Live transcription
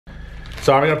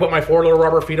So I'm gonna put my 4 little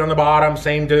rubber feet on the bottom,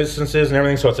 same distances and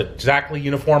everything, so it's exactly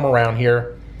uniform around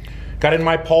here. Got in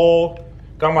my pole,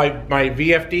 got my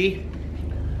VFD,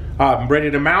 ready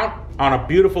to mount on a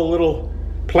beautiful little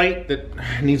plate that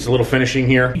needs a little finishing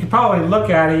here. You can probably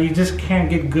look at it, you just can't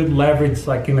get good leverage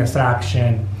like in this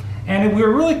action. And we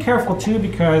were really careful too,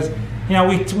 because you know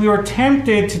we were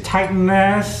tempted to tighten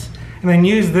this and then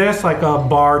use this like a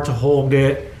bar to hold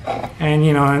it, and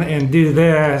you know and do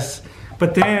this.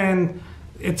 But then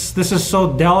this is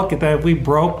so delicate that if we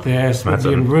broke this, we'd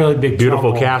be in really big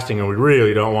beautiful trouble. Casting, and we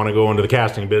really don't want to go into the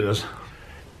casting business.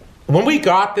 When we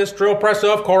got this drill press,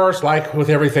 of course, like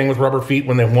with everything with rubber feet,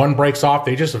 when the one breaks off,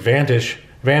 they just vanish.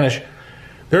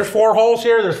 There's 4 holes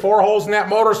here, there's 4 holes in that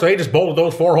motor, so they just bolted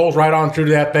those 4 holes right on through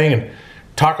to that thing, and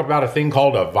talk about a thing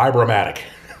called a vibromatic.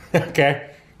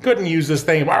 Okay? Couldn't use this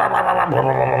thing.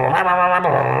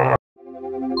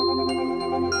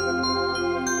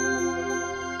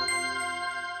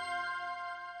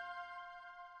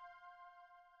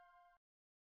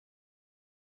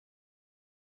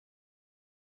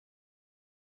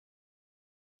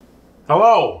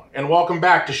 Hello, and welcome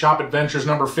back to Shop Adventures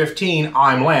number 15.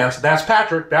 I'm Lance. That's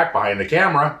Patrick, back behind the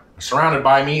camera. Surrounded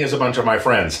by me is a bunch of my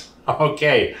friends.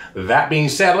 Okay, that being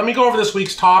said, let me go over this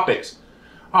week's topics.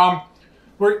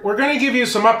 We're going to give you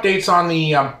some updates on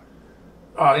the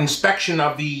inspection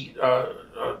of the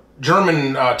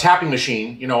German tapping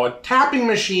machine. You know, a tapping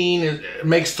machine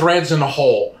makes threads in a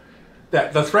hole.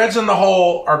 The threads in the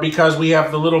hole are because we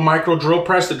have the little micro drill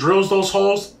press that drills those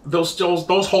holes. Those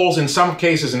holes in some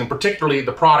cases, and particularly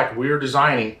the product we're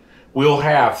designing, will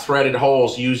have threaded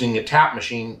holes using a tapping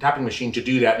machine to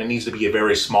do that, and it needs to be a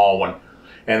very small one.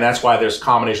 And that's why there's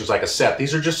combinations like a set.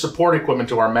 These are just support equipment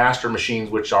to our master machines,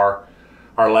 which are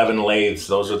our Levin lathes.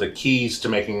 Those are the keys to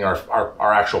making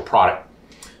our actual product.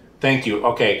 Thank you.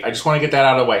 Okay, I just want to get that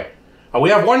out of the way. We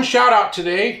have one shout out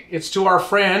today. It's to our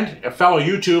friend, a fellow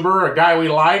YouTuber, a guy we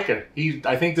like. And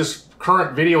I think this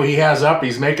current video he has up,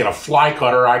 he's making a fly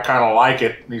cutter. I kind of like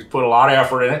it. He's put a lot of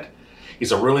effort in it.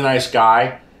 He's a really nice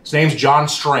guy. His name's John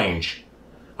Strange.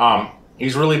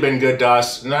 He's really been good to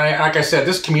us. And like I said,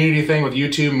 this community thing with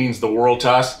YouTube means the world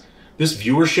to us. This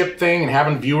viewership thing and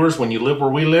having viewers when you live where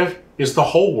we live is the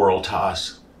whole world to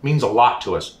us. It means a lot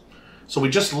to us. So we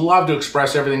just love to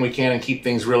express everything we can and keep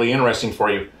things really interesting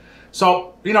for you.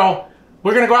 So, you know,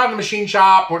 we're going to go out in the machine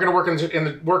shop. We're going to work in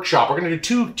the workshop. We're going to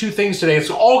do two things today. It's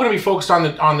all going to be focused on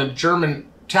the German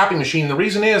tapping machine. The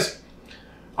reason is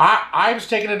I was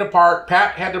taking it apart.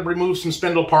 Pat had to remove some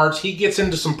spindle parts. He gets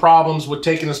into some problems with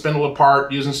taking the spindle apart,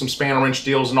 using some spanner wrench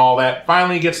deals and all that.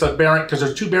 Finally, he gets the bearing, because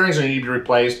there's 2 bearings that need to be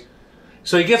replaced.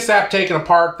 So he gets that taken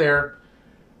apart there.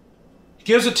 He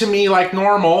gives it to me like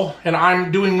normal, and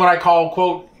I'm doing what I call,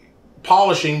 quote,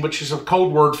 polishing, which is a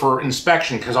code word for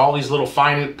inspection, because all these little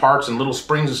fine parts and little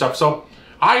springs and stuff. So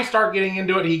I start getting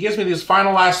into it. He gives me these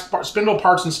final last spindle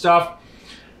parts and stuff,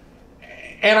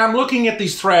 and I'm looking at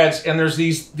these threads, and there's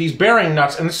these bearing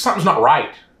nuts, and something's not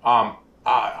right.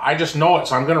 I just know it,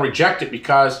 so I'm going to reject it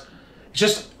because it's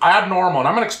just abnormal. And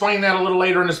I'm going to explain that a little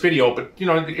later in this video. But you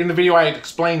know, in the video I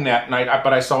explained that, and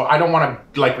I don't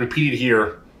want to like repeat it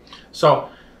here. So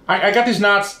I got these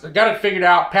nuts, got it figured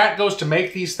out. Pat goes to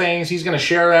make these things. He's going to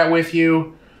share that with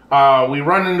you. We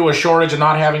run into a shortage of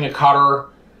not having a cutter.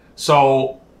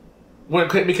 So,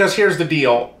 because here's the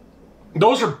deal.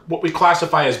 Those are what we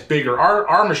classify as bigger.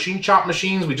 Our machine shop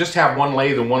machines, we just have one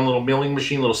lathe and one little milling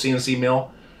machine, little CNC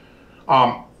mill.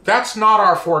 That's not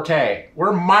our forte.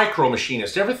 We're micro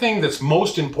machinists. Everything that's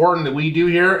most important that we do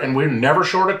here, and we're never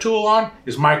short a tool on,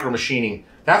 is micro machining.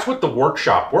 That's what the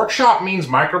workshop. Workshop means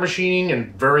micro machining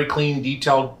and very clean,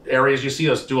 detailed areas. You see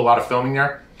us do a lot of filming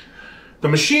there. The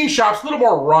machine shop's a little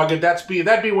more rugged. That'd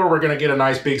be where we're going to get a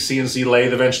nice big CNC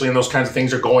lathe eventually, and those kinds of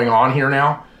things are going on here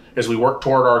now as we work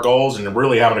toward our goals, and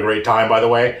really having a great time, by the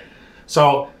way.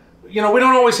 So, you know, we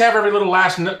don't always have every little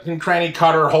last nook and cranny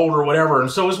cutter, holder, whatever. And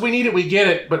so as we need it, we get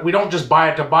it, but we don't just buy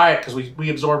it to buy it, because we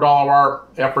absorbed all of our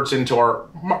efforts into our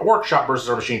workshop versus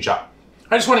our machine shop.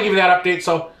 I just want to give you that update.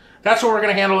 So that's what we're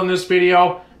going to handle in this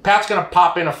video. Pat's going to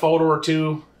pop in a photo or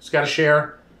two. He's got to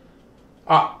share.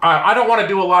 I don't want to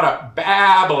do a lot of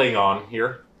babbling on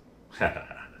here.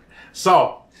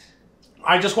 So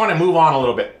I just want to move on a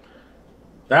little bit.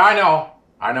 I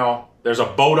know. There's a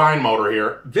Bodine motor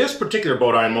here. This particular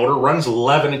Bodine motor runs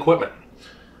Levin equipment.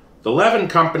 The Levin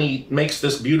company makes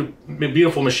this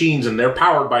beautiful machines, and they're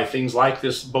powered by things like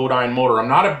this Bodine motor. I'm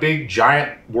not a big,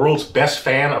 giant, world's best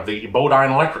fan of the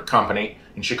Bodine Electric Company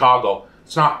in Chicago.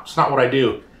 It's not what I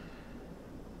do.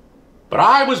 But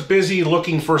I was busy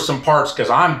looking for some parts, because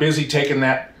I'm busy taking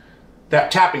that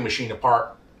tapping machine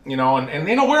apart. you know, and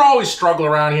you know, we're always struggling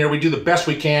around here. We do the best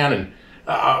we can,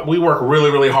 and we work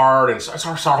really, really hard, and it's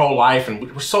our whole life,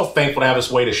 and we're so thankful to have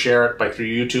this way to share it through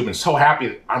YouTube, and so happy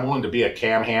that I'm willing to be a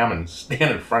cam ham and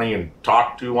stand in front of you and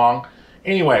talk too long.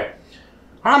 Anyway,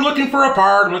 I'm looking for a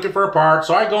part,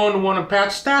 so I go into one of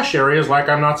Pat's stash areas like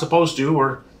I'm not supposed to,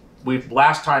 where we've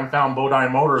last time found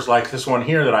Bodine motors like this one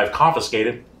here that I've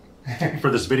confiscated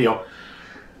for this video.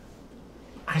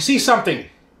 I see something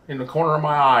in the corner of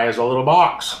my eye is a little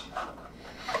box.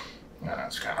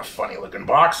 That's kind of funny looking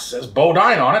box. It says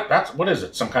Bodine on it. What is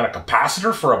it? Some kind of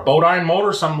capacitor for a Bodine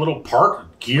motor? Some little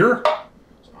part, gear?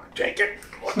 So I take it,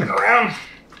 looking around.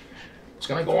 It's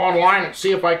gonna go online and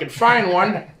see if I can find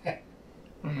one.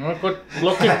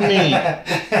 Look at me.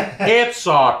 It's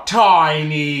a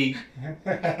tiny.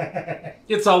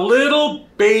 It's a little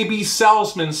baby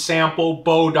salesman sample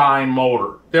Bodine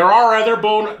motor. There are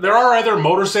other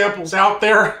motor samples out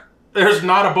there. There's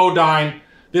not a Bodine.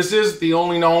 This is the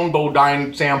only known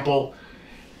Bodine sample.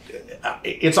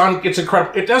 It's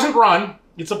incredible. It doesn't run.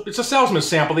 It's a salesman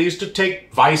sample. They used to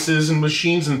take vices and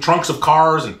machines and trunks of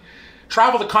cars and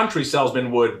travel the country.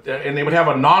 Salesmen would, and they would have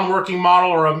a non-working model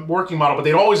or a working model, but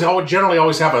they'd generally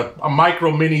always have a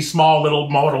micro, mini, small little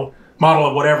model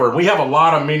of whatever. We have a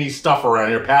lot of mini stuff around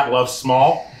here. Pat loves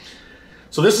small.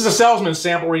 So this is a salesman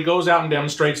sample where he goes out and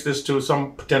demonstrates this to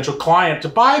some potential client to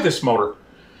buy this motor.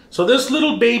 So this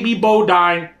little baby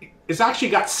Bodine, it's actually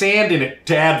got sand in it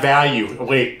to add value.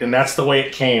 Wait, and that's the way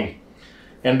it came.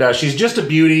 And she's just a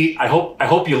beauty. I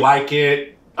hope you like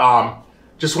it.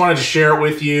 Just wanted to share it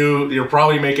with you. You'll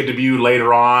probably make a debut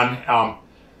later on.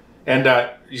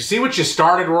 You see what you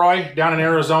started, Roy, down in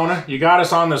Arizona? You got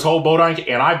us on this whole Bodine,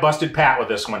 and I busted Pat with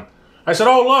this one. I said,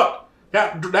 oh, look,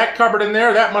 that cupboard in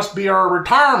there, that must be our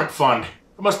retirement fund.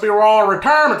 It must be where all our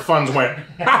retirement funds went.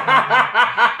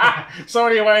 So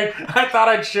anyway, I thought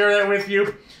I'd share that with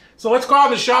you. So let's go out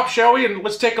in the shop, shall we? And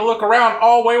let's take a look around.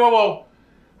 Oh, wait, whoa.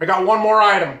 I got one more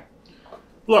item.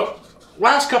 Look,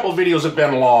 last couple of videos have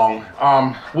been long.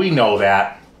 We know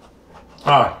that.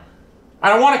 I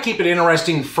don't want to keep it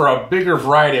interesting for a bigger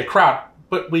variety of crowd,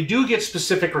 but we do get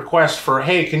specific requests for,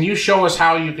 hey, can you show us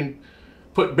how you can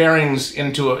put bearings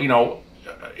into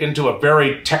a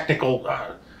very technical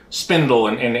spindle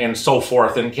and so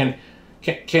forth, and can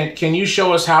you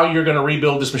show us how you're going to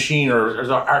rebuild this machine,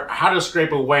 or how to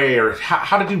scrape away, or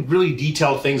how to do really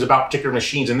detailed things about particular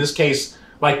machines? In this case,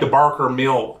 like the Barker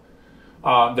mill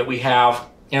that we have,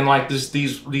 and like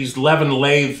these Levin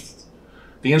lathes,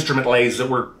 the instrument lathes that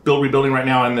we're rebuilding right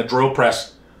now, and the drill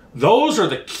press. Those are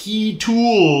the key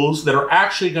tools that are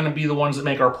actually going to be the ones that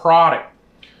make our product.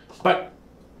 But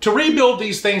to rebuild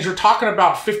these things, you're talking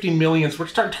about 50 millionths. We're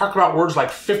starting to talk about words like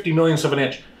 50 millionths of an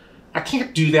inch. I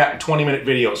can't do that in 20-minute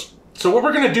videos. So what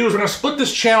we're going to do is we're going to split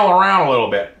this channel around a little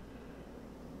bit.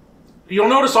 You'll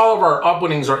notice all of our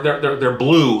upwinnings they're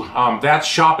blue. That's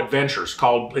Shop Adventures.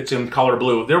 It's in color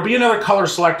blue. There'll be another color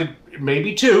selected,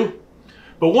 maybe two,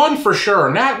 but one for sure.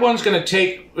 And that one's going to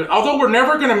take. Although we're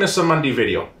never going to miss a Monday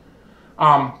video.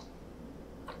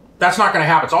 That's not going to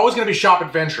happen. It's always going to be Shop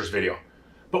Adventures video.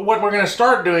 But what we're going to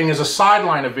start doing is a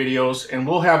sideline of videos, and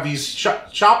we'll have these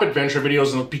shop adventure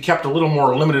videos, and they'll be kept a little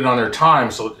more limited on their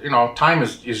time. So, you know, time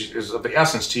is of the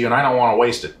essence to you, and I don't want to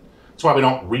waste it. That's why we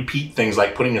don't repeat things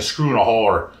like putting a screw in a hole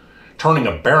or turning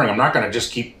a bearing. I'm not going to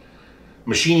just keep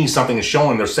machining something and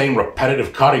showing the same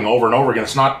repetitive cutting over and over again.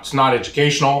 It's not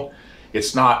educational.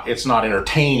 It's not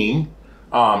entertaining.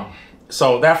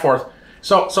 So therefore,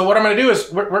 so what I'm going to do is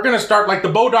we're going to start like the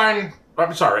Bodine.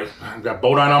 I'm sorry, I've got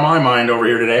Bodine on my mind over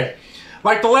here today.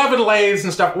 Like the Levin lathes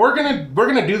and stuff, we're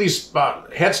gonna do these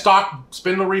headstock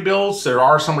spindle rebuilds. There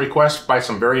are some requests by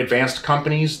some very advanced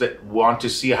companies that want to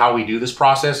see how we do this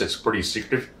process. It's pretty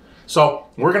secretive, so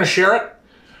we're gonna share it.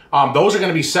 Those are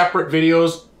gonna be separate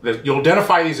videos. You'll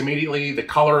identify these immediately. The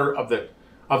color of the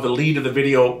lead of the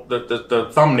video, the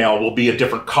thumbnail will be a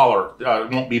different color. It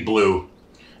won't be blue.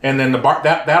 And then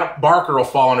that Barker will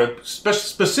fall into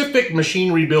specific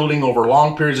machine rebuilding over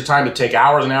long periods of time that take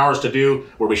hours and hours to do,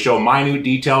 where we show minute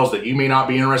details that you may not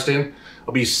be interested in.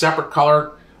 It'll be separate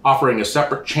color, offering a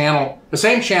separate channel, the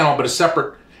same channel, but a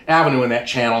separate avenue in that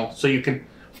channel. So you can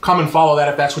come and follow that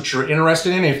if that's what you're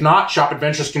interested in. If not, Shop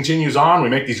Adventures continues on. We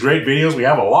make these great videos. We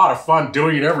have a lot of fun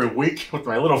doing it every week with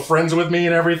my little friends with me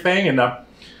and everything.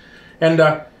 And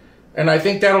I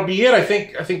think that'll be it. I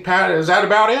think Pat, is that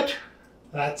about it?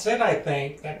 That's it, I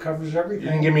think. That covers everything. You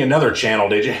didn't give me another channel,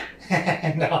 did you?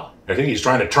 No. I think he's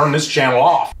trying to turn this channel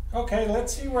off. Okay,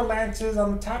 let's see where Lance is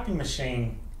on the tapping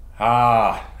machine.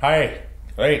 Hi.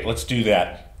 Great, let's do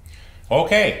that.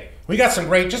 Okay, we got some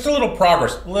great, just a little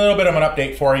progress, a little bit of an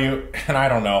update for you, and I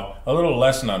don't know, a little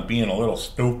lesson on being a little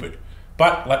stupid.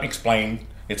 But let me explain,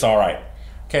 it's all right.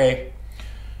 Okay,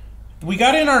 we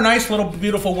got in our nice little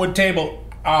beautiful wood table.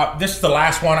 This is the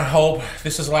last one, I hope.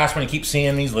 This is the last one. You keep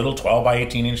seeing these little 12 by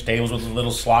 18 inch tables with little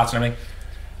slots and everything.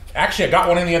 Actually, I got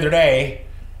one in the other day,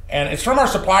 and it's from our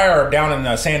supplier down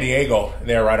in San Diego,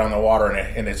 there right on the water,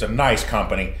 and it's a nice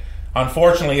company.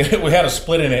 Unfortunately, we had a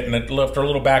split in it, and it left a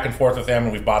little back and forth with them,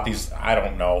 and we've bought these, I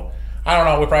don't know,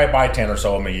 we probably buy 10 or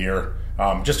so of them a year.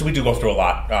 We do go through a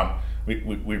lot.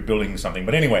 We're building something.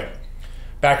 But anyway,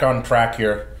 back on track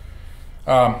here.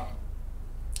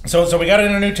 So we got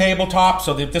in a new tabletop,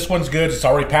 so this one's good. It's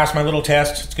already passed my little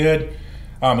test. It's good.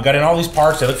 We got in all these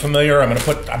parts. They look familiar. I'm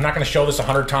not going to show this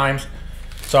 100 times.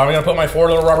 So I'm going to put my 4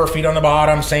 little rubber feet on the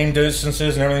bottom, same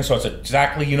distances and everything, so it's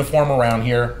exactly uniform around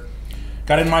here.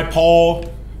 Got in my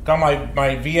pole, got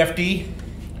my VFD.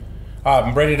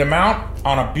 I'm ready to mount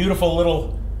on a beautiful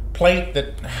little plate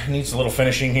that needs a little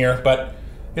finishing here, but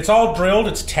it's all drilled,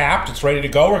 it's tapped, it's ready to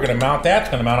go. We're going to mount that. It's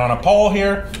going to mount on a pole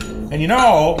here. And you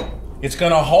know, it's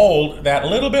going to hold that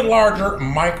little bit larger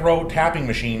micro tapping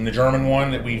machine, the German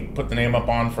one that we put the name up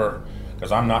on for,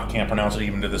 because can't pronounce it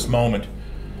even to this moment.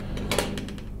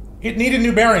 It needed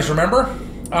new bearings, remember?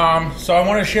 So I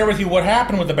want to share with you what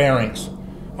happened with the bearings.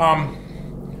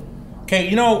 Okay,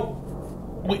 you know,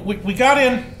 we got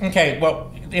in, okay,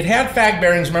 well, it had fag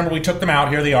bearings. Remember, we took them out.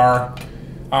 Here they are.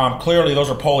 Clearly, those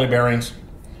are pulley bearings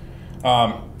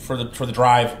for the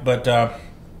drive, but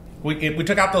we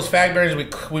took out those fag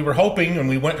bearings. We were hoping, when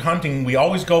we went hunting, we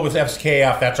always go with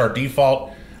SKF. That's our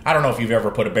default. I don't know if you've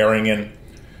ever put a bearing in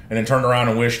and then turned around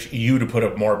and wished you to put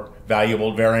a more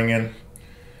valuable bearing in.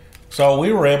 So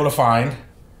we were able to find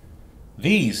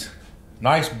these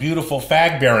nice, beautiful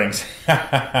fag bearings.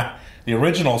 The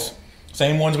originals,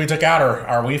 same ones we took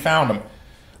out, we found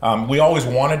them. We always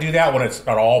want to do that when it's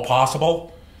at all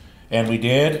possible, and we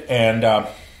did. And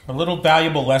a little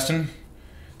valuable lesson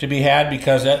to be had,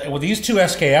 because with these 2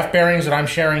 SKF bearings that I'm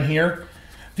sharing here,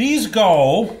 these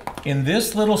go in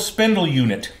this little spindle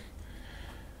unit.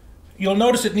 You'll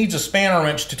notice it needs a spanner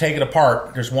wrench to take it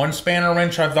apart. There's one spanner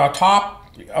wrench at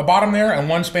the bottom there, and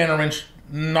one spanner wrench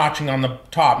notching on the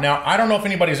top. Now, I don't know if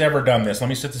anybody's ever done this. Let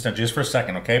me sit this down just for a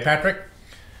second, okay, Patrick?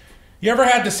 You ever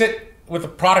had to sit with a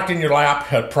product in your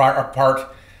lap, a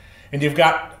part, and you've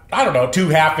got, I don't know, 2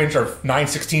 1/2-inch or 9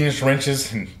 16-inch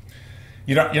wrenches, and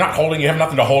you're not holding, you have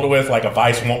nothing to hold it with, like a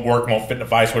vise won't work, won't fit in a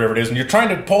vise, whatever it is, and you're trying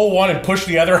to pull one and push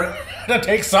the other to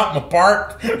take something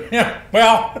apart? Yeah,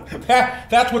 well,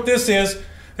 that's what this is.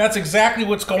 That's exactly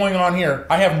what's going on here.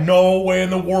 I have no way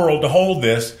in the world to hold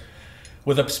this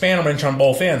with a spanner wrench on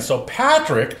both ends. So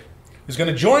Patrick is going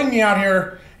to join me out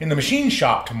here in the machine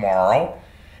shop tomorrow,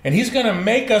 and he's going to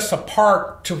make us a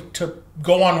part to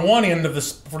go on one end of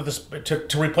this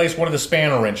to replace one of the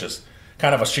spanner wrenches,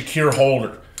 kind of a secure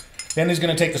holder. Then he's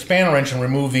going to take the spanner wrench and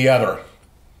remove the other.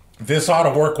 This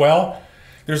ought to work well.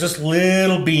 There's this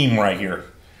little beam right here.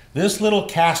 This little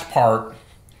cast part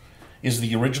is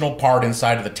the original part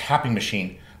inside of the tapping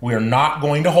machine. We are not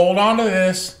going to hold on to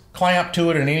this, clamp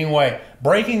to it in any way.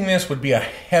 Breaking this would be a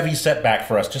heavy setback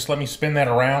for us. Just let me spin that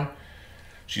around.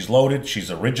 She's loaded,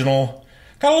 she's original.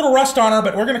 Got a little rust on her,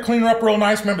 but we're gonna clean her up real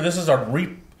nice. Remember, this is a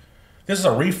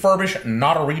refurbish,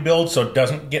 not a rebuild, so it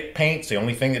doesn't get paint. It's the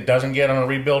only thing that doesn't get on a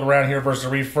rebuild around here versus a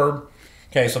refurb.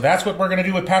 Okay, so that's what we're gonna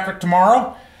do with Patrick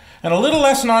tomorrow. And a little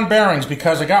lesson on bearings,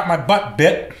 because I got my butt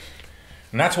bit,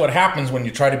 and that's what happens when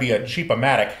you try to be a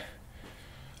cheap-o-matic.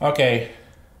 Okay,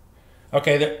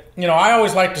 I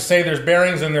always like to say there's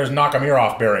bearings and there's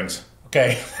knock-em-ear-off bearings.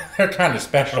 Okay, they're kind of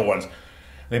special ones.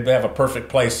 They have a perfect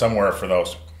place somewhere for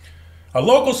those. A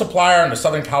local supplier in the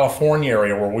Southern California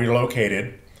area where we're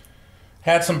located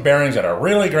had some bearings at a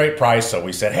really great price, so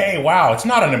we said, hey, wow, it's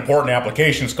not an important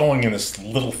application. It's going in this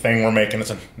little thing we're making.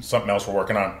 It's something else we're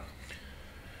working on.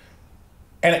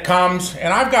 And it comes,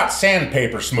 and I've got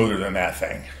sandpaper smoother than that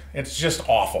thing. It's just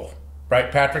awful. Right,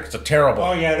 Patrick? It's a terrible.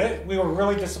 Oh, yeah, we were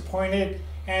really disappointed.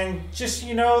 And just,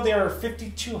 there are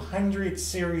 5200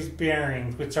 series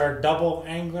bearings, which are double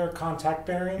angler contact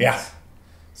bearings. Yeah.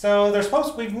 So they're supposed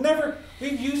to,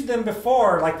 we've used them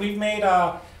before. Like we've made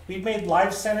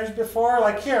live centers before.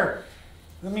 Like here,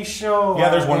 let me show. Yeah,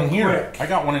 there's one in here. I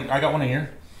got one in here.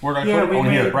 Where did I put it? Oh,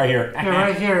 here, right here. Yeah,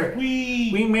 right here.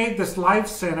 We made this live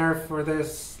center for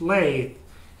this lathe.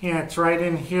 Yeah, it's right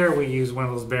in here. We use one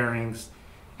of those bearings.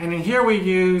 And in here we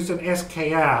use an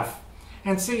SKF.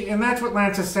 And see, and that's what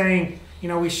Lance is saying.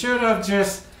 We should have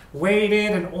just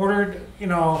waited and ordered, you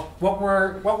know, what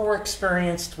we're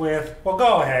experienced with. Well,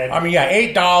 go ahead. I mean, yeah,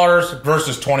 $8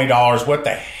 versus $20. What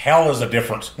the hell is the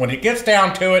difference? When it gets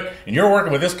down to it, and you're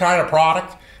working with this kind of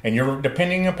product, and you're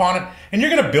depending upon it, and you're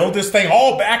going to build this thing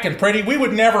all back and pretty, we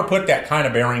would never put that kind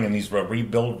of bearing in these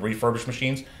refurbished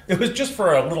machines. It was just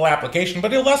for a little application,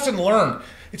 but a lesson learned.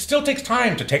 It still takes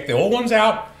time to take the old ones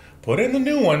out, put in the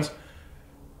new ones,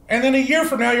 and then a year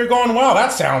from now you're going, wow,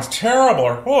 that sounds terrible,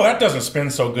 or oh, that doesn't spin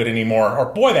so good anymore, or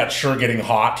boy, that's sure getting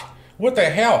hot. What the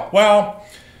hell? Well,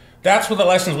 that's what the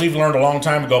lessons we've learned a long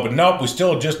time ago, but nope, we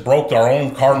still just broke our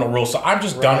own cardinal rule, so I'm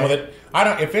just done with it.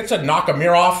 If it's a knock a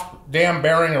mirror off damn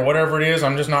bearing or whatever it is,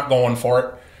 I'm just not going for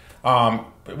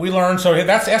it. We learned, so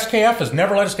that's SKF has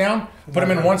never let us down. Put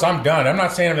them in once, I'm done. I'm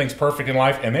not saying everything's perfect in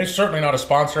life, and they're certainly not a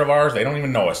sponsor of ours. They don't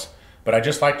even know us. But I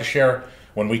just like to share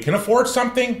when we can afford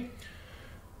something,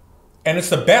 and it's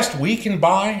the best we can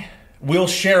buy, we'll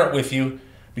share it with you.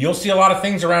 But you'll see a lot of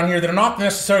things around here that are not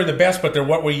necessarily the best, but they're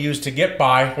what we use to get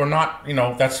by. We're not, you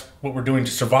know, that's what we're doing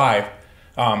to survive.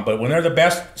 But when they're the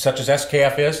best, such as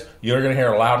SKF is, you're going to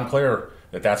hear loud and clear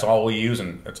that that's all we use,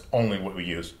 and it's only what we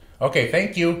use. Okay,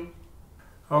 thank you.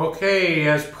 Okay,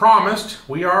 as promised,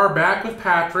 we are back with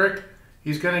Patrick.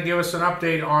 He's going to give us an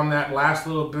update on that last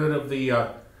little bit of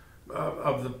the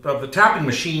tapping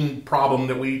machine problem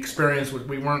that we experienced.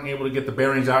 We weren't able to get the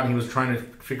bearings out, and he was trying to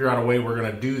figure out a way we're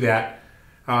going to do that.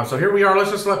 So here we are.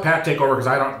 Let's just let Pat take over because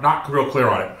I'm not real clear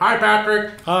on it. Hi,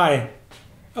 Patrick. Hi.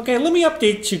 Okay, let me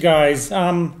update you guys.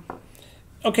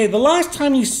 Okay, the last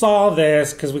time you saw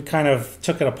this, because we kind of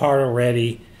took it apart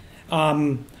already,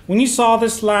 when you saw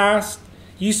this last,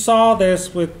 you saw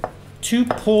this with two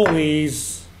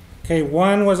pulleys. Okay,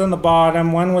 one was on the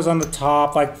bottom, one was on the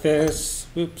top, like this.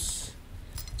 Oops.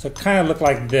 So it kind of looked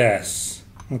like this.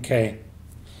 Okay.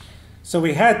 So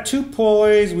we had two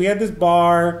pulleys, we had this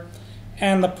bar,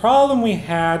 and the problem we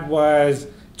had was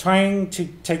trying to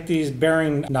take these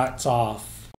bearing nuts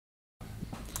off.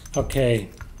 Okay.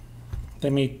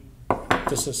 Let me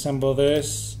disassemble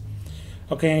this.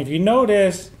 Okay, and if you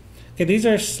notice, okay, these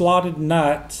are slotted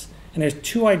nuts, and there's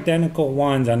two identical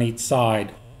ones on each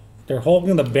side. They're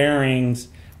holding the bearings,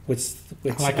 which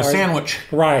like a sandwich.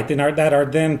 Right, that are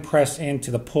then pressed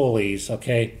into the pulleys,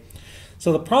 okay?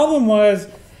 So the problem was,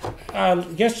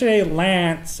 yesterday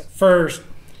Lance, first,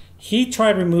 he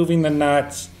tried removing the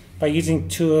nuts by using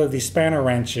two of these spanner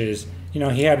wrenches. You know,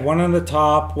 he had one on the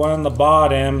top, one on the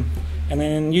bottom, and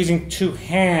then using two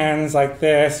hands like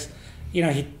this, you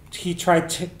know, he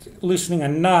tried loosening a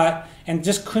nut and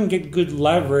just couldn't get good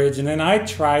leverage. And then I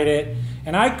tried it,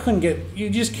 and I couldn't get, you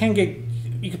just can't get,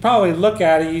 you could probably look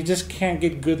at it, you just can't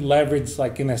get good leverage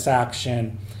like in this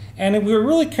action. And we were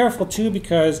really careful too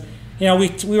because, you know,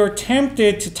 we were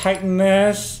tempted to tighten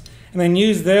this and then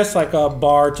use this like a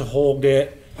bar to hold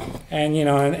it and, you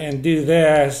know, and do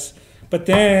this. But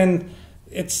then,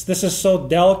 this is so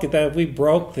delicate that if we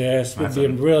broke this, we'd be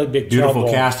in really big trouble.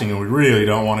 Beautiful casting, and we really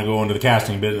don't want to go into the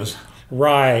casting business.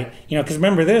 Right. You know, because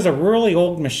remember, this is a really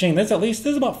old machine. This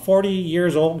is about 40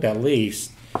 years old at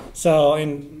least. So,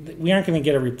 and we aren't going to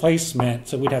get a replacement,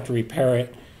 so we'd have to repair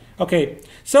it. Okay,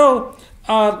 so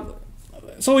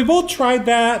we both tried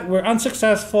that. We're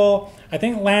unsuccessful. I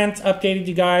think Lance updated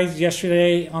you guys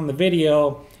yesterday on the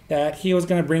video that he was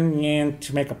going to bring me in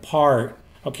to make a part.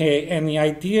 Okay, and the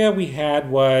idea we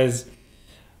had was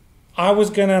I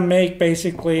was going to make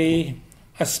basically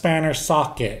a spanner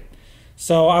socket.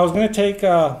 So I was going to take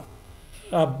a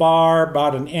bar,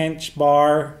 about an inch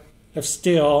bar of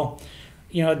steel,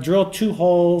 you know, drill two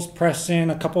holes, press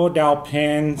in a couple of dowel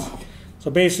pins.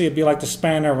 So basically it'd be like the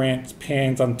spanner wrench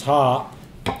pins on top.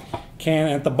 Okay,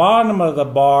 and at the bottom of the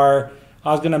bar,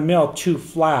 I was going to mill two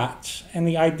flats. And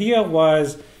the idea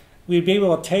was we'd be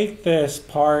able to take this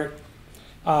part,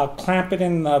 clamp it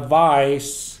in the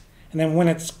vise, and then when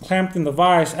it's clamped in the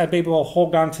vise, I'd be able to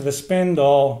hold on to the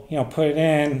spindle, you know, put it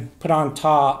in, put on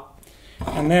top,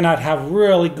 and then I'd have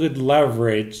really good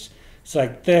leverage. So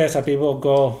like this, I'd be able to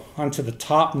go onto the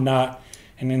top nut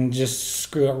and then just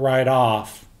screw it right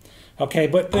off. Okay,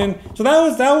 but then, so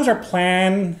that was our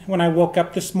plan when I woke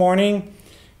up this morning.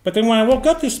 But then when I woke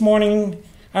up this morning,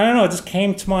 I don't know, it just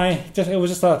came to it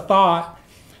was just a thought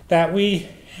that we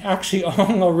actually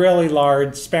own a really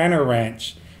large spanner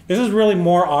wrench. This is really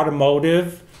more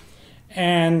automotive,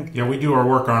 and yeah, we do our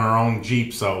work on our own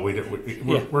Jeep, so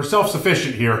we're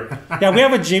self-sufficient here. Yeah, we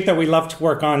have a Jeep that we love to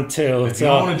work on too. If you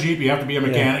own a Jeep, you have to be a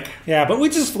mechanic. Yeah, but we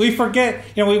forget.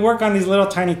 You know, we work on these little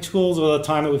tiny tools all the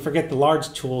time, and we forget the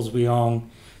large tools we own.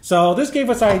 So this gave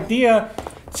us an idea.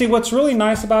 See, what's really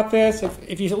nice about this,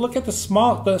 if you look at the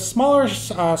smaller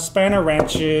spanner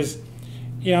wrenches,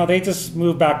 you know, they just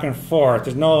move back and forth.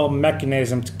 There's no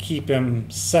mechanism to keep them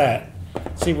set.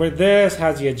 See, where this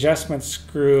has the adjustment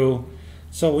screw.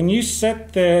 So when you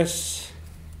set this,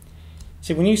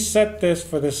 see, when you set this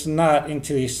for this nut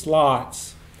into these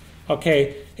slots,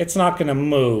 okay, it's not going to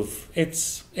move.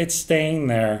 It's staying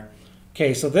there.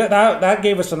 Okay, so that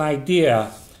gave us an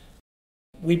idea.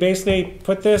 We basically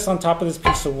put this on top of this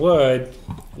piece of wood.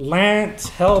 Lance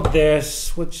held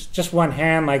this with just one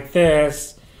hand like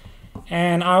this,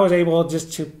 and I was able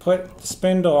just to put the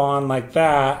spindle on like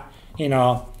that. You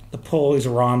know, the pulleys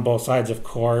are on both sides, of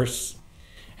course.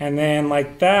 And then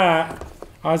like that,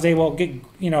 I was able to get,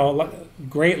 you know,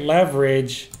 great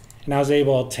leverage, and I was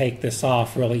able to take this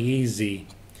off really easy.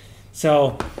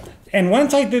 So, and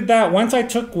once I did that, once I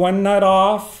took one nut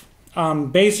off,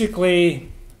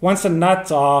 basically, once the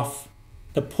nut's off,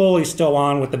 the pulley's still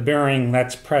on with the bearing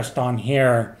that's pressed on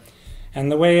here.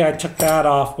 And the way I took that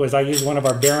off was I used one of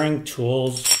our bearing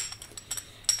tools,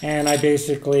 and I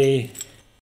basically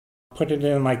put it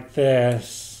in like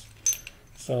this.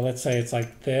 So let's say it's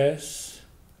like this.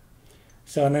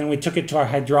 So, and then we took it to our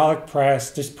hydraulic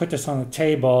press, just put this on the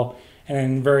table, and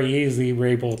then very easily we're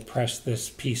able to press this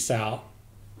piece out.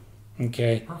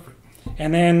 Okay. Perfect.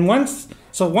 And then once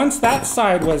that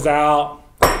side was out,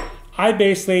 I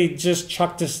basically just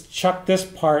chucked this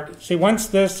part. See, once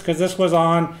this, because this was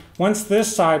on, once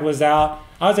this side was out,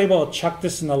 I was able to chuck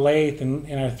this in the lathe in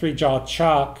a 3-jaw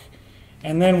chuck.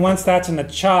 And then once that's in the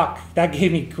chuck, that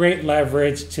gave me great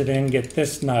leverage to then get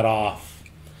this nut off.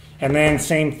 And then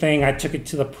same thing, I took it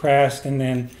to the press and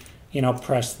then, you know,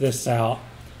 pressed this out.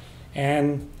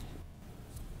 And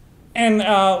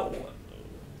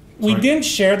we didn't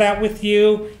share that with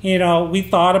you. You know, we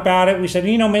thought about it. We said,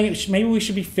 you know, maybe we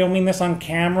should be filming this on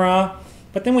camera.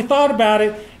 But then we thought about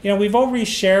it. You know, we've already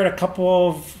shared a couple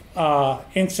of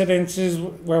incidences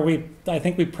where I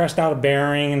think we pressed out a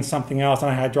bearing and something else on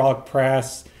a hydraulic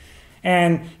press.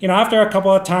 And, you know, after a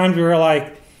couple of times, we were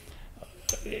like,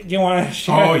 do you want to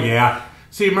share? Oh, yeah.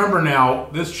 See, remember now,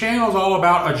 this channel is all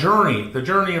about a journey. The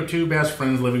journey of two best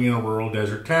friends living in a rural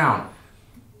desert town,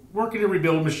 working to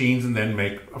rebuild machines and then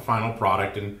make a final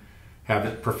product and have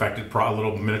it perfected, a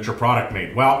little miniature product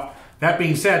made. Well, that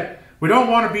being said, we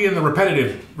don't want to be in the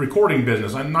repetitive recording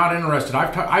business. I'm not interested.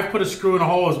 I've put a screw in a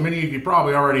hole, as many of you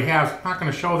probably already have. I'm not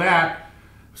going to show that.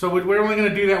 So we're only going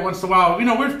to do that once in a while. You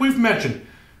know, we've mentioned,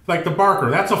 like the Barker.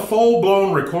 That's a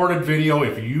full-blown recorded video.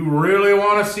 If you really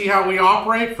want to see how we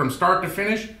operate from start to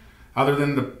finish, other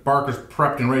than the Barker's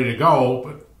prepped and ready to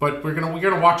go, but we're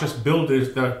gonna watch us build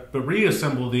the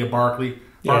reassemble the Barker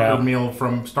mill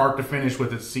from start to finish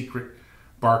with its secret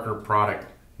Barker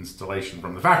product installation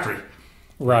from the factory.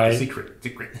 Right. Secret.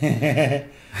 Yeah.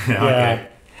 Okay.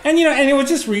 And you know, and it was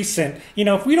just recent. You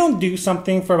know, if we don't do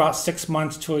something for about 6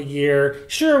 months to a year,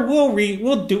 sure, we'll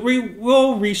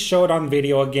re-show it on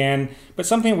video again. But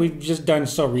something we've just done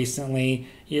so recently,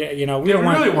 you know, we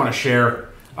really want to share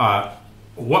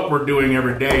what we're doing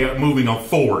every day, moving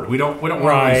forward. We don't want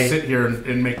to sit here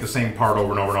and make the same part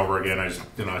over and over and over again.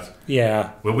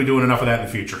 We'll be doing enough of that in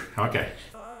the future. Okay.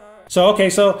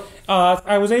 So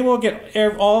I was able to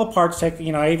get all the parts taken.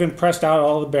 You know, I even pressed out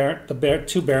all the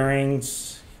two bearings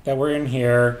that were in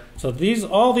here. So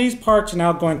all these parts are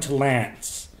now going to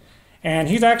Lance, and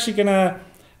he's actually gonna.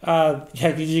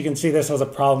 As you can see, this has a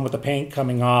problem with the paint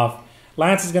coming off.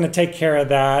 Lance is gonna take care of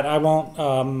that. I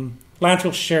won't. Lance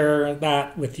will share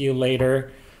that with you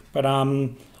later. But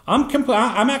I'm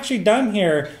actually done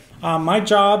here. My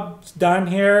job's done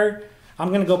here. I'm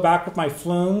going to go back with my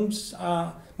flumes.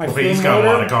 He's got a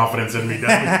lot of confidence in me,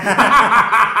 doesn't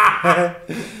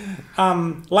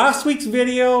he? Last week's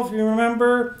video, if you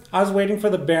remember, I was waiting for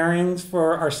the bearings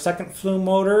for our second flume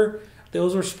motor.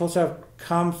 Those were supposed to have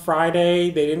come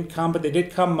Friday. They didn't come, but they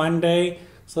did come Monday.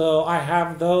 So I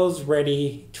have those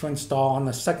ready to install on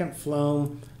the second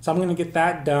flume. So I'm going to get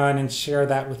that done and share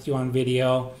that with you on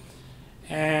video.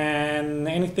 And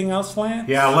anything else, Lance?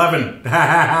 Yeah, Levin.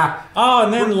 Oh,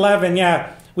 and then Levin,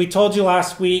 yeah. We told you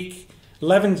last week,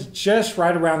 Levin's just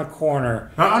right around the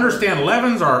corner. Now understand,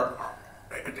 Levins are,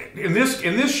 in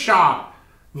this shop,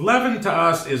 Levin to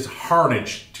us is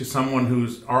harnage to someone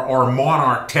who's our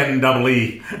Monarch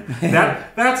 10EE.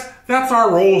 That's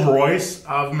our Rolls Royce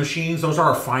of machines. Those are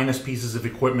our finest pieces of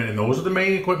equipment, and those are the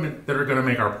main equipment that are going to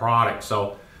make our product.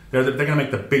 So they're going to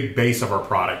make the big base of our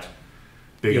product.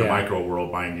 Big in the micro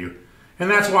world, mind you. And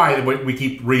that's why we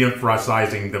keep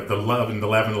re-emphasizing the Levin, the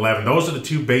Levin. Those are the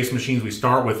two base machines we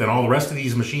start with, and all the rest of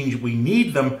these machines, we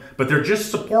need them, but they're just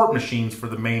support machines for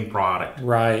the main product.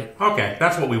 Right. Okay,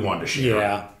 that's what we wanted to share.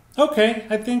 Yeah. Okay,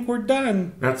 I think we're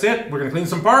done. That's it. We're going to clean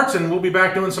some parts, and we'll be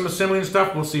back doing some assembly and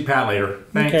stuff. We'll see Pat later.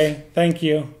 Thanks. Okay, thank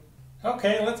you.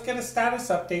 Okay, let's get a status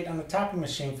update on the tapping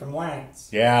machine from Lance.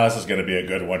 Yeah, this is going to be a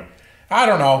good one. I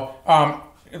don't know.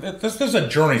 This is a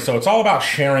journey, so it's all about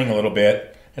sharing a little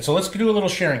bit. And so let's do a little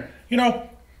sharing. You know,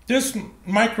 this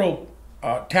micro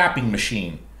tapping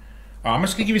machine, I'm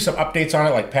just going to give you some updates on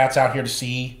it, like Pat's out here to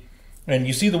see. And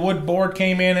you see the wood board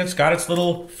came in. It's got its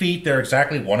little feet. They're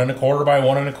exactly 1 1/4 by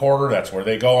 1 1/4. That's where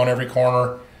they go on every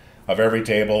corner of every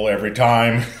table every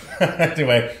time.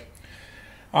 Anyway,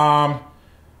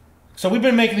 so we've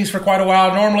been making these for quite a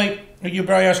while. Normally, you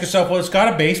probably ask yourself, well, it's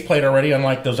got a base plate already,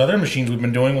 unlike those other machines we've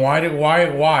been doing. Why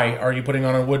are you putting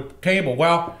on a wood table?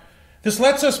 Well, this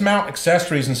lets us mount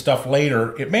accessories and stuff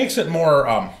later. It makes it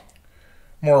more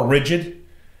rigid.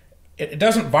 It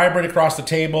doesn't vibrate across the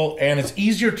table, and it's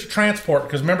easier to transport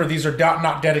because remember, these are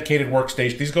not dedicated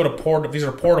workstations. These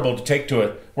are portable to take to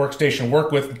a workstation,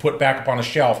 work with, and put back up on a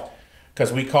shelf.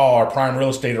 Because we call our prime real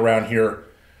estate around here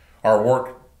our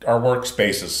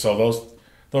workspaces. So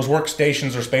those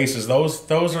workstations or spaces,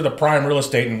 those are the prime real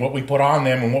estate, and what we put on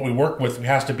them and what we work with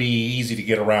has to be easy to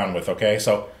get around with. Okay,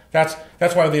 so that's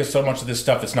why there's so much of this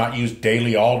stuff that's not used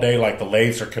daily, all day, like the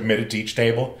lathes are committed to each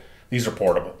table. These are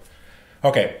portable.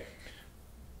 Okay.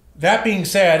 That being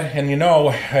said, and you know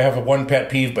I have one pet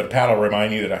peeve, but Pat will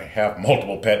remind you that I have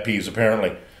multiple pet peeves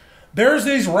apparently. There's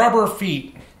these rubber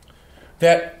feet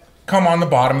that come on the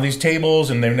bottom of these tables,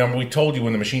 and we told you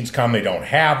when the machines come, they don't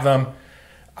have them.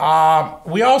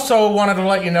 We also wanted to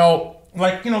let you know,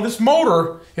 this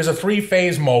motor is a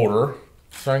 3-phase motor,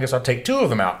 so I guess I'll take 2 of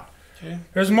them out. Okay.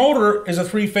 This motor is a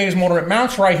 3-phase motor. It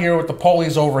mounts right here with the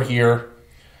pulleys over here,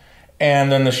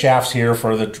 and then the shafts here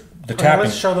for the tapping.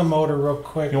 Let's show the motor real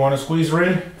quick. You want to squeeze her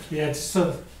in? Yeah, just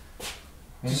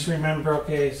remember.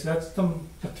 Okay, so that's the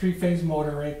 3-phase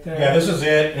motor right there. Yeah, this is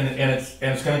it, and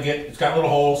it's got little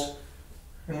holes.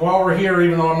 And while we're here,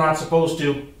 even though I'm not supposed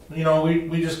to,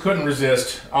 we just couldn't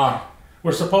resist.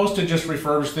 We're supposed to just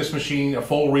refurbish this machine. A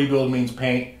full rebuild means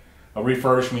paint. A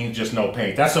refurbish means just no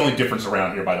paint. That's the only difference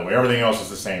around here, by the way. Everything else is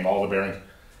the same, all the bearings.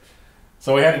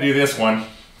 So we had to do this one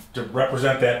to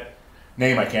represent that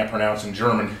name I can't pronounce in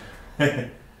German.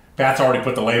 Pat's already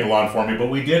put the label on for me, but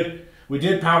we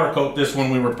did powder coat this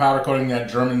when we were powder coating that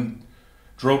German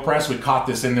drill press. We caught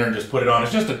this in there and just put it on.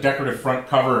 It's just a decorative front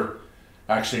cover,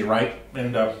 actually, right?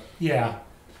 And yeah.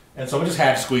 And so we just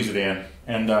had to squeeze it in.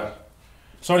 And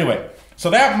so anyway,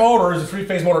 so that motor is a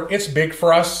 3-phase motor. It's big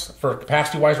for us, for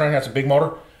capacity-wise right now. It's a big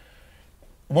motor.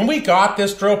 When we got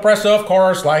this drill press, of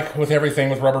course, like with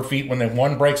everything with rubber feet, when the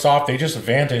one breaks off, they just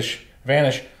vanish.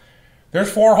 There's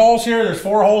 4 holes here. There's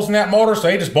 4 holes in that motor, so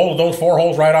they just bolted those 4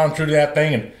 holes right on through to that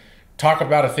thing and talk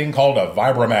about a thing called a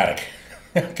vibromatic.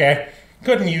 Okay?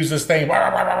 Couldn't use this thing. I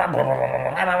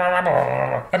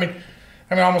mean,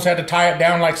 I almost had to tie it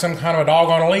down like some kind of a dog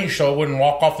on a leash so it wouldn't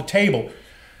walk off the table.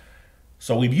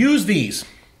 So we've used these.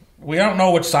 We don't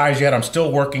know which size yet. I'm still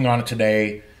working on it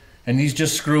today. And these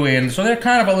just screw in. So they're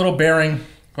kind of a little bearing,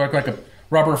 like a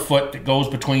rubber foot that goes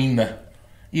between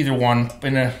either one.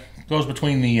 And goes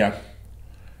between the...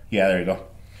 Yeah, there you go.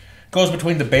 Goes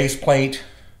between the base plate.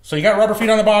 So you got rubber feet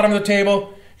on the bottom of the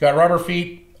table. You got rubber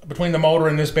feet between the motor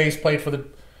and this base plate for the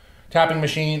tapping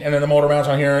machine. And then the motor mounts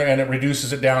on here and it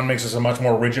reduces it down, makes this a much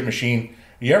more rigid machine.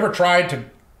 You ever tried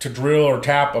to drill or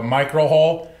tap a micro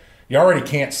hole? You already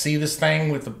can't see this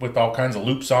thing with all kinds of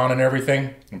loops on and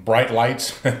everything. And bright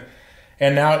lights.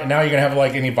 And now you're going to have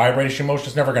like any vibration motion.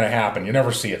 It's never going to happen. You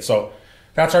never see it. So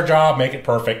that's our job. Make it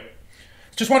perfect.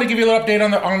 Just want to give you a little update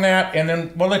on that, and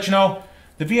then we'll let you know.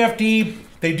 The VFD,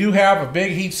 they do have a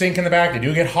big heat sink in the back. They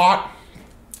do get hot.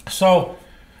 So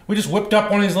we just whipped up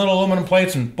one of these little aluminum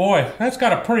plates, and boy, that's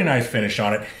got a pretty nice finish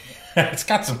on it. It's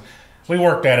got we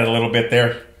worked at it a little bit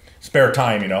there. Spare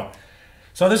time,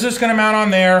 So this is going to mount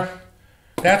on there.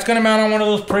 That's going to mount on one of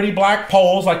those pretty black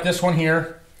poles like this one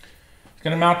here. It's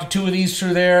going to mount to 2 of these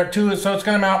through there. So it's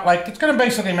going to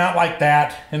basically mount like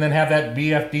that, and then have that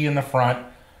VFD in the front.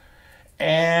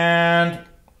 And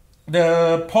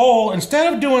the pole,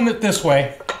 instead of doing it this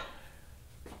way,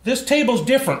 this table's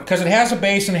different because it has a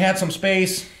base and it had some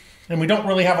space, and we don't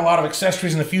really have a lot of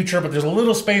accessories in the future, but there's a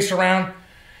little space around,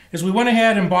 is we went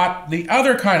ahead and bought the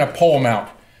other kind of pole mount.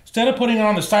 Instead of putting it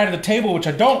on the side of the table, which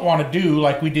I don't want to do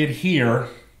like we did here,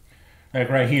 like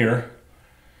right here,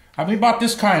 we bought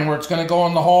this kind where it's going to go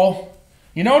in the hole.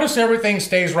 You notice everything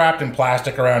stays wrapped in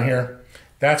plastic around here.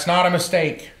 That's not a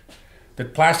mistake. The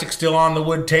plastic's still on the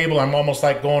wood table. I'm almost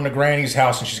like going to Granny's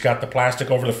house and she's got the plastic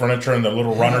over the furniture and the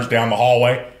little runners down the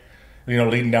hallway.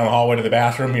 Leading down the hallway to the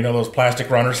bathroom. Those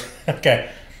plastic runners. Okay.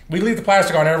 We leave the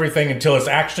plastic on everything until it's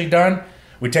actually done.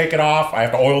 We take it off. I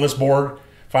have to oil this board,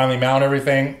 finally mount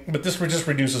everything. But this just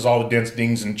reduces all the dents,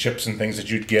 dings, and chips and things that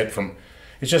you'd get from...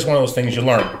 It's just one of those things you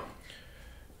learn.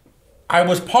 I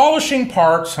was polishing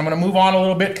parts. I'm going to move on a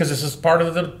little bit because this is part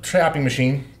of the tapping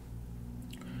machine.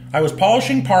 I was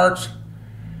polishing parts,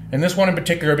 and this one in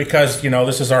particular because, you know,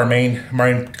 this is our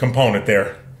main component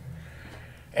there.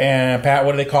 And Pat,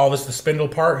 what do they call this? The spindle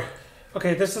part?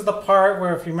 Okay, this is the part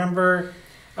where, if you remember,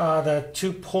 the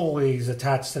 2 pulleys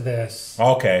attached to this.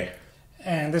 Okay.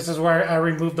 And this is where I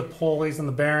removed the pulleys and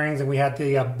the bearings, and we had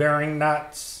the bearing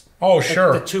nuts. Oh,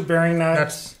 sure. The 2 bearing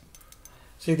nuts.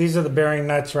 See, these are the bearing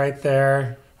nuts right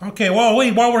there. Okay, well,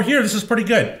 wait, while we're here, this is pretty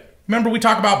good. Remember, we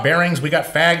talk about bearings. We got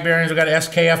FAG bearings. We got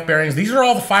SKF bearings. These are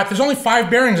all the 5. There's only 5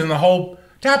 bearings in the whole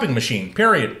tapping machine,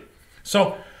 period.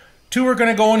 So 2 are going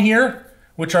to go in here,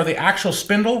 which are the actual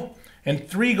spindle, and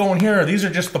 3 go in here. These are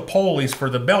just the pulleys for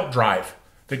the belt drive.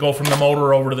 They go from the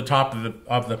motor over to the top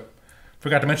of the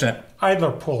forgot to mention that.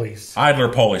 Idler pulleys. Idler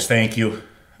pulleys, thank you.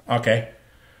 Okay.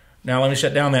 Now let me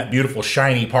shut down that beautiful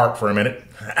shiny part for a minute.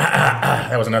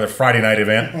 That was another Friday night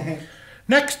event.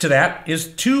 Next to that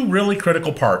is 2 really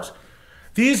critical parts.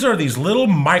 These are these little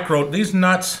these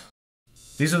nuts.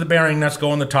 These are the bearing nuts go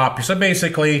on the top. So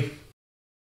basically,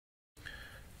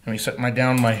 let me set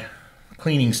down my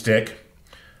cleaning stick.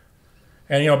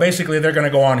 And, you know, basically they're going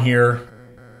to go on here.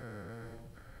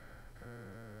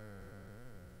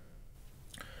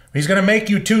 He's going to make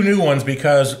you 2 new ones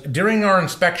because during our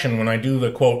inspection, when I do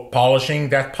the, quote, polishing,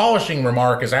 that polishing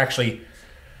remark is actually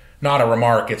not a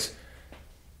remark. It's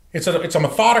a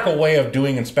methodical way of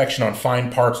doing inspection on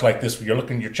fine parts like this.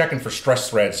 You're checking for stress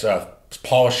threads,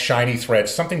 polished, shiny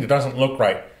threads, something that doesn't look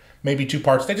right. Maybe 2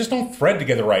 parts, they just don't thread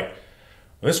together right.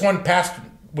 This one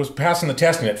was passing the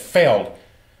test and it failed.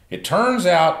 It turns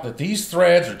out that these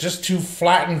threads are just too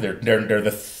flattened. They're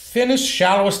the thinnest,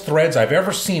 shallowest threads I've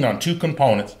ever seen on 2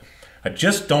 components. I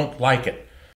just don't like it.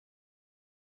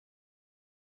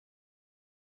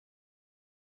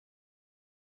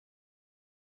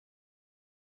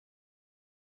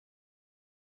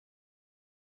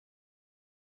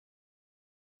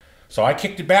 So I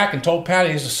kicked it back and told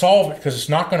Patty to solve it because it's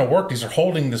not going to work. These are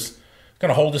going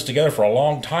to hold this together for a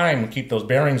long time and keep those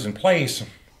bearings in place.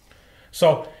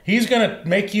 So he's going to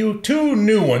make you 2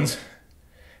 new ones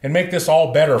and make this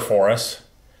all better for us.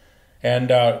 And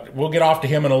we'll get off to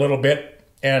him in a little bit.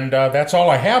 And that's all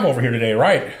I have over here today,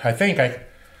 right? I think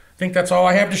that's all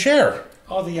I have to share.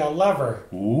 Oh, the lever.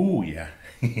 Ooh, yeah.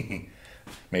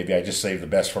 Maybe I just saved the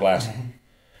best for last.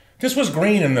 This was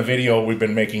green in the video we've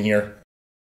been making here.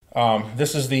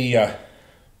 This is the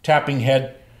tapping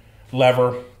head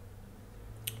lever.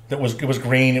 It was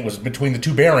green. It was between the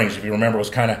 2 bearings, if you remember.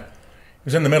 It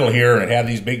was in the middle here, and it had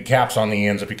these big caps on the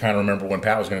ends, if you kind of remember when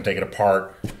Pat was going to take it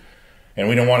apart. And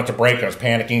we didn't want it to break. I was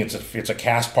panicking. It's a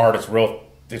cast part. It's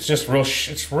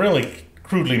really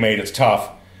crudely made. It's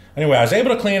tough. Anyway, I was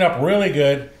able to clean it up really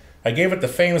good. I gave it the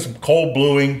famous cold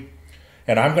bluing,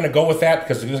 and I'm going to go with that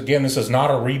because, again, this is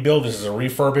not a rebuild. This is a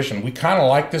refurbish, and we kind of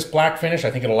like this black finish.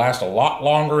 I think it'll last a lot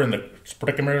longer in the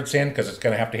predicament it's in because it's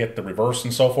going to have to hit the reverse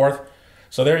and so forth.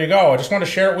 So there you go. I just want to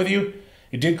share it with you.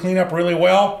 It did clean up really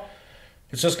well.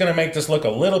 It's just going to make this look a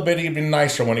little bit even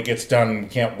nicer when it gets done.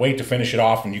 Can't wait to finish it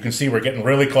off. And you can see we're getting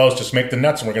really close. Just make the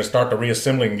nuts and we're going to start the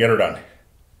reassembling and get her done.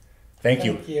 Thank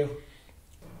you. Thank you.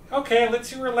 Okay, let's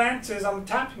see where Lance is on the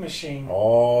tapping machine.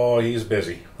 Oh, he's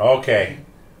busy. Okay.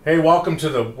 Hey, welcome to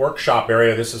the workshop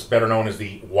area. This is better known as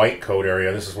the white coat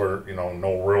area. This is where, you know,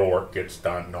 no real work gets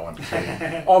done. No, I'm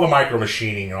kidding. All the micro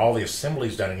machining and all the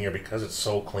assembly's done in here because it's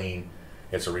so clean.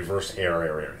 It's a reverse air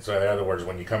area. So in other words,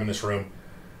 when you come in this room,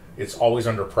 it's always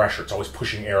under pressure. It's always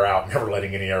pushing air out, never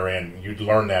letting any air in. You'd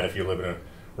learn that if you live in a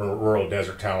rural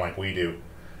desert town like we do.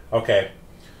 Okay,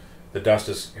 the dust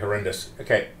is horrendous.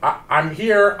 Okay, I'm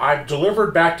here. I've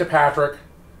delivered back to Patrick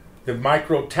the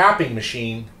micro tapping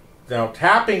machine. Now,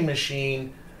 tapping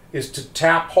machine is to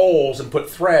tap holes and put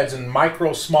threads in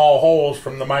micro small holes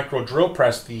from the micro drill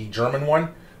press, the German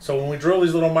one. So when we drill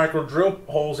these little micro drill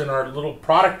holes in our little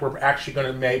product we're actually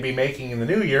going to be making in the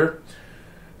new year,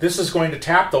 this is going to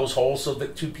tap those holes so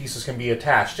that 2 pieces can be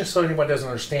attached. Just so anyone doesn't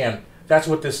understand, that's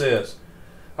what this is.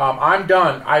 I'm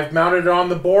done. I've mounted it on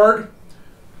the board.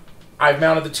 I've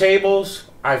mounted the tables.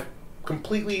 I've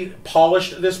completely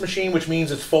polished this machine, which means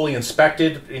it's fully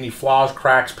inspected. Any flaws,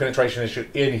 cracks, penetration issue,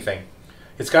 anything.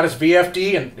 It's got its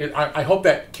VFD, and I hope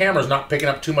that camera's not picking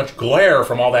up too much glare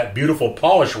from all that beautiful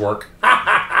polish work.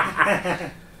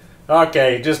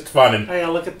 Okay, just funning. Oh yeah,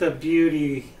 look at the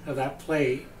beauty of that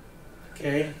plate.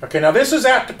 Okay, now this is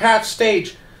at Pat's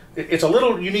stage. It's a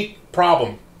little unique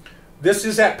problem. This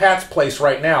is at Pat's place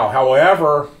right now.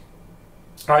 However,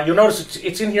 You'll notice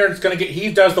it's in here. It's going to get.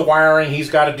 He does the wiring. He's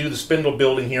got to do the spindle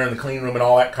building here in the clean room and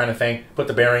all that kind of thing. Put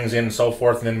the bearings in and so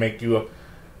forth, and then make you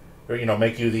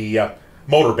the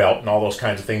motor belt and all those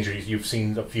kinds of things you've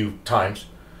seen a few times.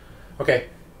 Okay,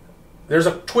 there's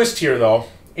a twist here though.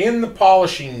 In the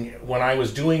polishing, when I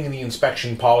was doing the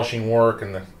inspection polishing work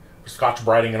and the Scotch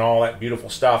brighting and all that beautiful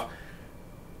stuff,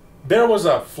 there was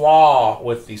a flaw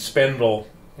with the spindle,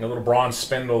 the little bronze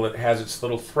spindle that has its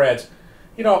little threads.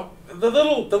 You know, the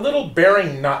little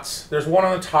bearing nuts, there's one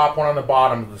on the top, one on the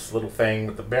bottom of this little thing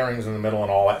with the bearings in the middle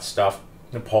and all that stuff,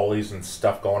 the pulleys and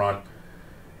stuff going on.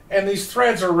 And these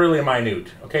threads are really minute.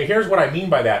 Okay, here's what I mean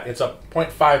by that. It's a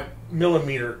 0.5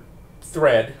 millimeter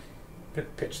thread,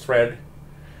 pitch thread,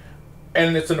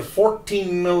 and it's in a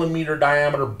 14 millimeter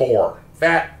diameter bore.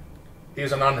 That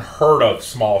is an unheard of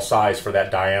small size for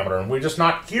that diameter, and we're just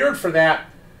not geared for that.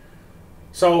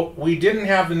 So we didn't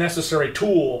have the necessary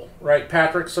tool, right,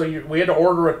 Patrick? So we had to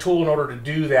order a tool in order to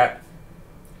do that.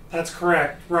 That's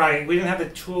correct, right. We didn't have the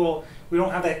tool. We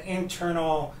don't have that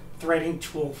internal threading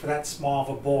tool for that small of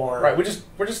a bore. Right, we're just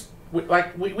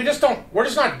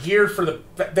not geared for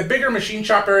the bigger machine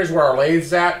shop areas where our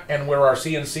lathes at and where our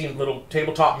CNC little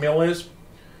tabletop mill is.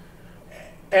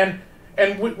 And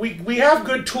we have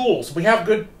good tools. We have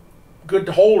good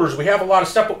holders. We have a lot of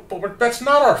stuff, but that's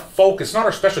not our focus, not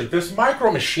our specialty. This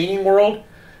micro machining world,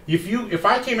 if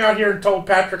I came out here and told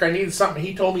Patrick I needed something,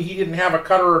 he told me he didn't have a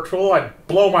cutter or tool, I'd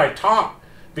blow my top,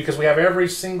 because we have every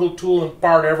single tool and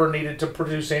part ever needed to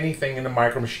produce anything in the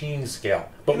micro machining scale.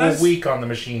 But we're weak on the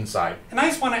machine side. And I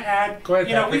just want to add, go ahead,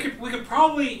 Patrick. we could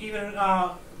probably even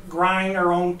grind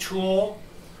our own tool,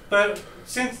 but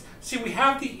see, we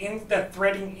have the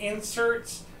threading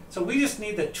inserts, so we just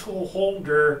need the tool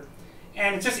holder.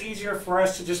 And it's just easier for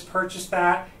us to just purchase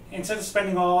that instead of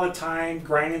spending all the time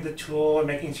grinding the tool and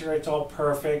making sure it's all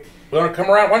perfect. We want to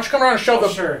come around. Why don't you come around and show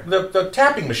the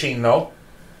tapping machine, though?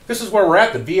 This is where we're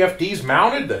at. The VFD's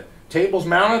mounted. The table's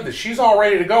mounted. She's all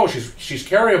ready to go. She's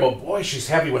carryable. Boy, she's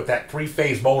heavy with that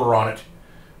 3-phase motor on it.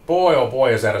 Boy, oh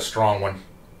boy, is that a strong one.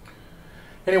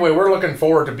 Anyway, we're looking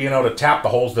forward to being able to tap the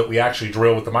holes that we actually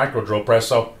drill with the micro drill press.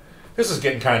 So this is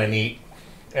getting kind of neat.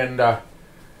 And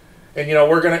you know,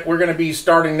 we're gonna be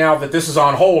starting now that this is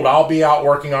on hold. I'll be out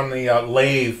working on the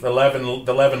lathe, the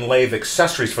Levin lathe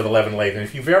accessories for the Levin lathe. And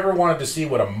if you've ever wanted to see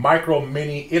what a micro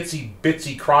mini itsy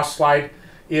bitsy cross slide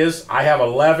is, I have a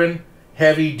Levin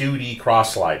heavy duty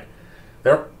cross slide.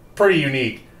 They're pretty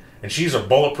unique, and she's a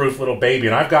bulletproof little baby.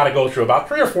 And I've got to go through about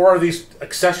 3 or 4 of these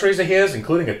accessories of his,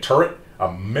 including a turret,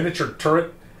 a miniature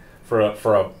turret for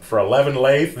a Levin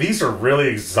lathe. These are really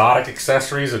exotic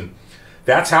accessories, and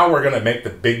that's how we're going to make the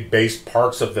big base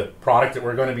parts of the product that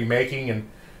we're going to be making and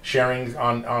sharing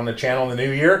on the channel in the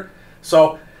new year.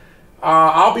 So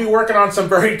I'll be working on some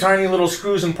very tiny little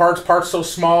screws and parts so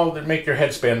small that make your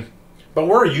head spin. But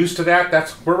we're used to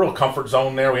that. We're a real comfort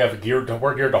zone there. We're geared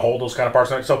to hold those kind of parts.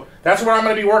 So that's what I'm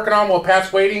going to be working on while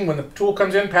Pat's waiting. When the tool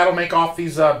comes in, Pat will make off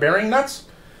these bearing nuts.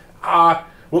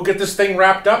 We'll get this thing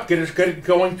wrapped up, get it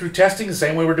going through testing the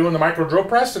same way we're doing the micro drill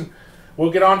press, and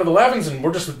we'll get on to the Levins, and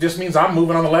this means I'm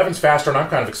moving on the Levins faster, and I'm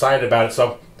kind of excited about it,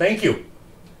 so thank you.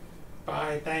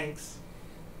 Bye, thanks.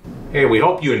 Hey, we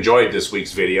hope you enjoyed this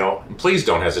week's video, and please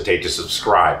don't hesitate to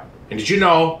subscribe. And did you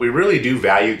know, we really do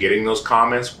value getting those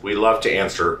comments. We'd love to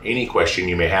answer any question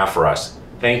you may have for us.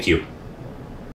 Thank you.